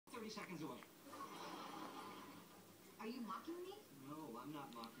seconds away. Are you mocking me? No, I'm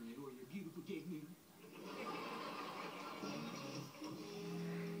not mocking you or your beautiful gaming.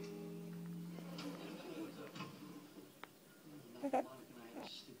 Monica and I had a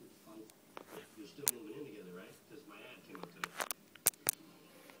stupid fight. You're still moving in together, right? Because my ad came up today.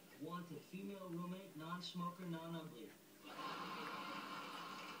 Wanted female roommate, non-smoker, non-ugly.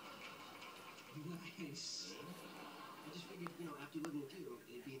 Nice. I just figured, after living with you,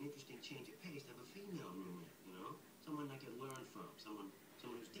 it'd be an interesting change of pace to have a female roommate, Someone I could learn from, someone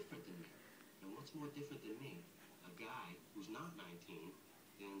who's different than me. And what's more different than me? A guy who's not 19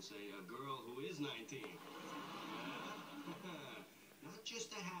 than, say, a girl who is 19. Not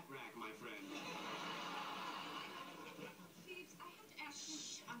just a hat rack, my friend. Phoebes, I have to ask you.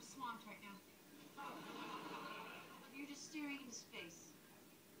 I'm swamped right now. You're just staring into space.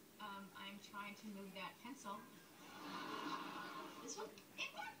 I'm trying to move that pencil. This one? It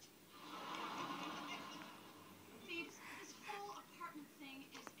worked! Phoebes, this whole apartment thing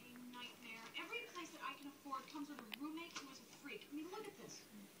is a nightmare. Every place that I can afford comes with a roommate who is a freak. I mean, look at this.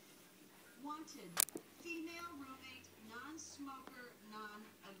 Wanted. Female roommate, non-smoker,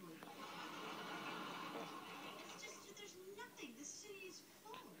 non-ugly. It's just, there's nothing. This city is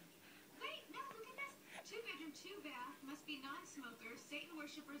full. Wait, no, look at this. 2-bedroom, 2-bath, must be non-smoker, Satan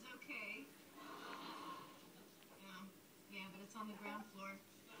worshippers okay. Yeah, but it's on the ground floor.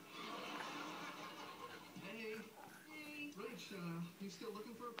 Hey. Hey. Rich, you still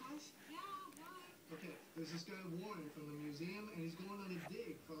looking for a place? Yeah, why? Okay, there's this guy Warren from the museum, and he's going on a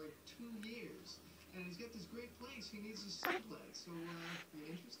dig for like 2 years. And he's got this great place he needs to sublet, so, you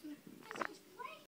interested? That sounds